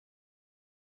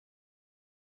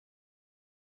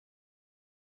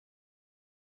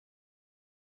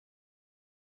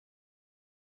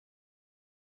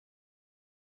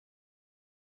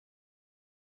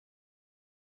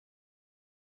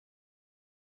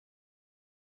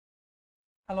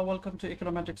Hello, welcome to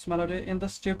Econometrics Melody. In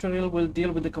this tutorial, we'll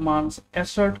deal with the commands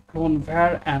assert,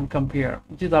 clonevar, and compare.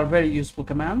 These are very useful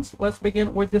commands. Let's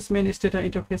begin with this main Stata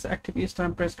interface. Active each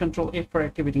time, press Ctrl 8 for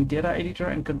activating data editor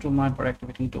and Ctrl 9 for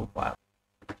activating tool file.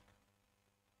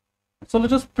 So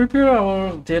let us prepare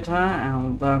our data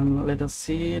and then let us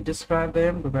describe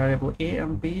them. The variable A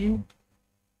and B,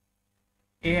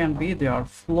 they are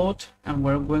float, and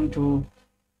we're going to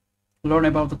learn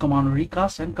about the command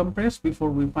recast and compress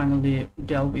before we finally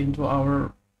delve into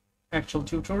our actual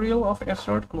tutorial of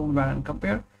assert, clonevar, and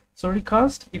compare. So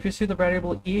recast, if you see the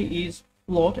variable A is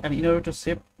float, and in order to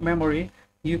save memory,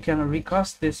 you can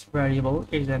recast this variable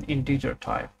as an integer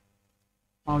type.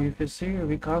 Now if you see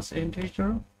recast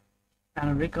integer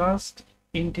and recast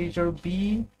integer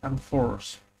B and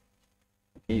force,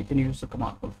 okay, you can use the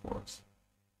command called force.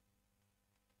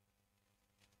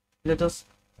 Let us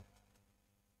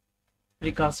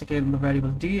recast again the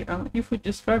variable D, and if we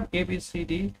describe A, B, C,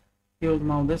 D, you'll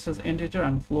know this is integer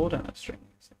and float and a string.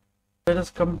 Let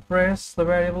us compress the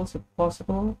variables if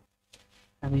possible,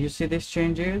 and you see these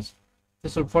changes.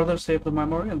 This will further save the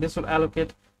memory, and this will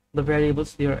allocate the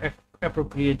variables their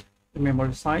appropriate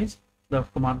memory size. The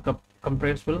command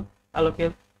compress will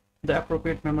allocate the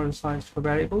appropriate memory size for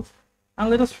variables,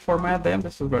 and let us format them.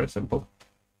 This is very simple.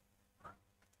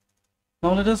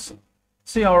 Now let us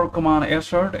see our command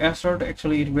assert. Assert,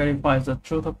 actually it verifies the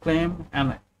truth of claim,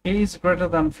 and A is greater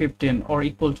than 15 or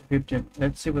equal to 15.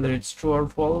 Let's see whether it's true or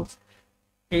false.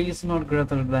 A is not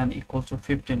greater than equal to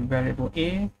 15. Variable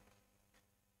A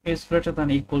is greater than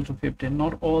equal to 15.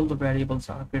 Not all the variables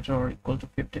are greater or equal to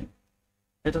 15.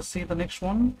 Let us see the next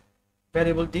one.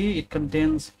 Variable D, it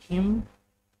contains him.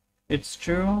 It's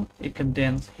true, it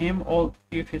contains him. All,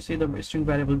 if you see the string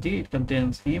variable D, it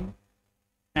contains him.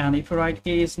 And if you write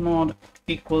A is not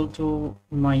equal to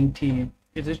 90,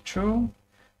 is it true?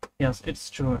 Yes, it's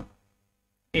true.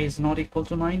 A is not equal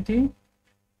to 90.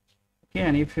 Okay,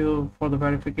 and if you, for the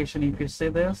verification, if you say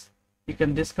this, you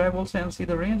can describe also and see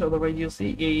the range. Otherwise, you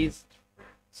see A is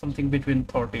something between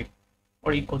 30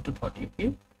 or equal to 30.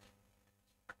 Okay,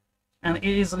 and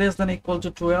A is less than equal to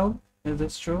 12. Is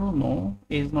this true? No,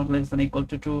 A is not less than equal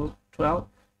to 12.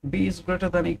 B is greater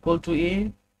than equal to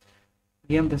A.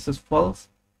 Again, this is false.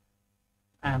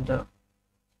 And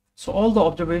so all the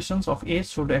observations of A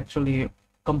should actually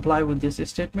comply with this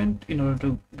statement in order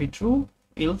to be true,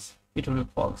 else it will be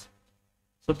false.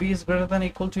 So B is greater than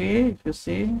equal to A, if you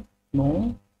say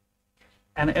no.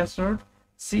 And assert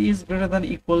C is greater than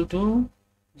equal to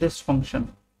this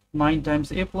function, 9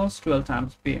 times A plus 12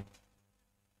 times B.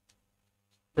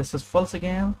 This is false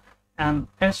again. And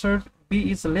assert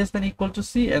B is less than equal to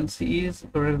C, and C is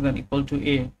greater than equal to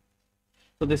A.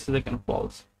 So this is again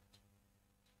false.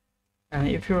 And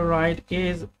if you write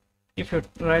if you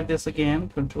write this again,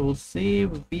 Control C,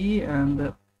 B,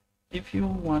 and if you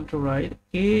want to write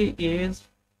A is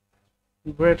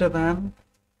greater than,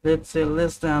 let's say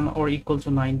less than or equal to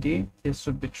 90, this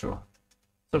should be true.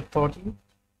 So 30,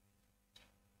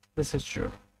 this is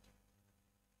true.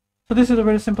 So this is a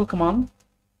very simple command.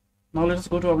 Now let us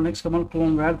go to our next command,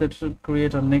 clonevar, that should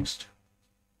create our next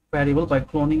variable by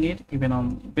cloning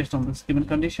it based on this given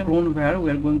condition. Clonevar,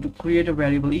 we are going to create a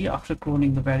variable E after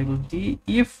cloning the variable D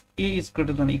if A is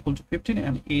greater than equal to 15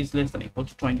 and A is less than equal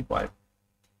to 25.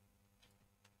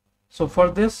 So for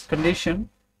this condition,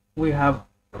 we have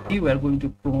D, we are going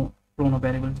to clone a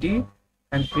variable D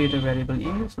and create a variable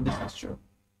E. So this is true.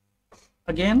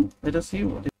 Again, let us see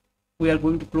what we are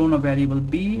going to clone a variable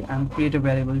B and create a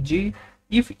variable G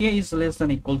if A is less than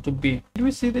equal to B. Did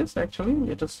we see this? Actually,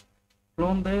 let us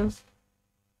clone this,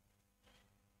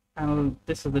 and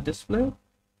this is the display.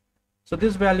 So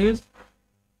these values,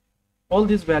 all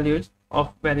these values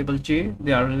of variable G,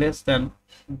 they are less than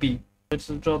B. Let's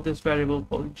drop this variable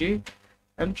called G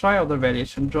and try other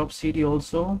variation. Drop CD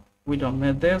also, we don't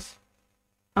need this.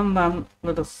 And then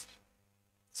let us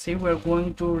see, we're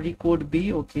going to recode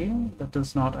B. Okay, that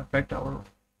does not affect our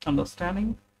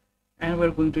understanding. And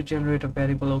we're going to generate a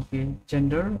variable, okay,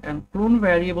 gender, and clone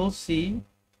variable C,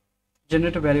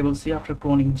 generate a variable C after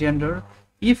cloning gender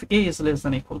if A is less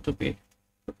than equal to B.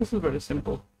 So this is very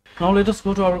simple. Now let us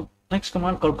go to our next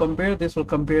command called compare. This will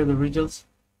compare the results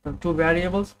of two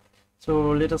variables.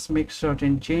 So let us make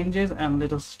certain changes and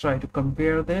let us try to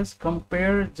compare this.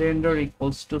 Compare gender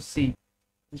equals to C.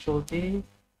 Control T.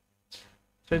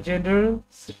 So gender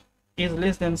is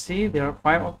less than C, there are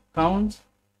 5 counts,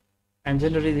 and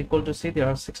gender is equal to C, there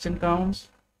are 16 counts,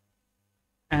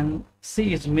 and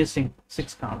C is missing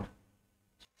 6 counts.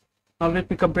 Now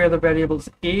let me compare the variables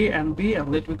A and B,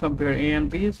 and let me compare A and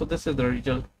B. So this is the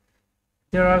result.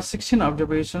 There are 16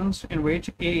 observations in which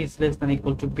A is less than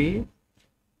equal to B,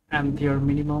 and their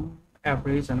minimum,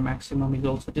 average, and maximum is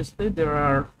also displayed. There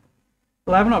are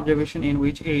 11 observations in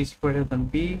which A is greater than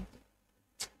B.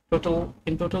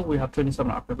 In total, we have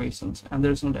 27 observations, and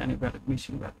there is not any valid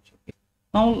missing value.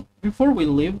 Now, before we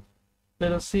leave,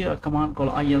 let us see a command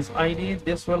called isID.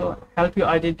 This will help you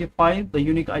identify the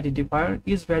unique identifier.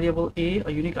 Is variable A a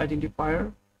unique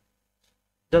identifier?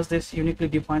 Does this uniquely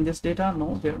define this data?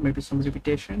 No, there may be some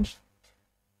repetitions.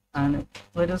 And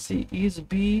let us see, is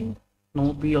B?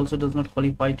 No, B also does not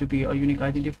qualify to be a unique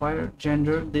identifier.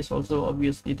 Gender, this also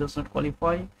obviously does not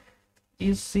qualify.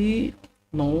 Is C?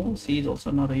 No, C is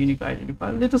also not a unique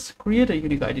identifier. Let us create a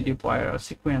unique identifier, a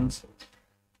sequence.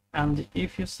 And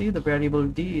if you see, the variable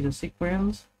D is a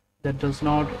sequence that does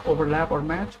not overlap or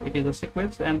match. It is a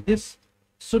sequence, and this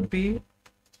should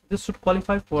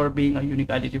qualify for being a unique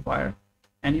identifier.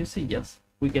 And you see, yes,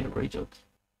 we get a result.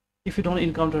 If you don't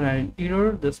encounter an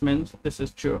error, this means this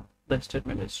is true. The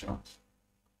statement is true.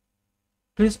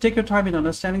 Please take your time in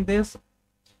understanding this.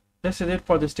 This is it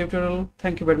for this tutorial.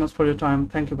 Thank you very much for your time.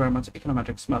 Thank you very much,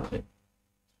 Econometrics Melody.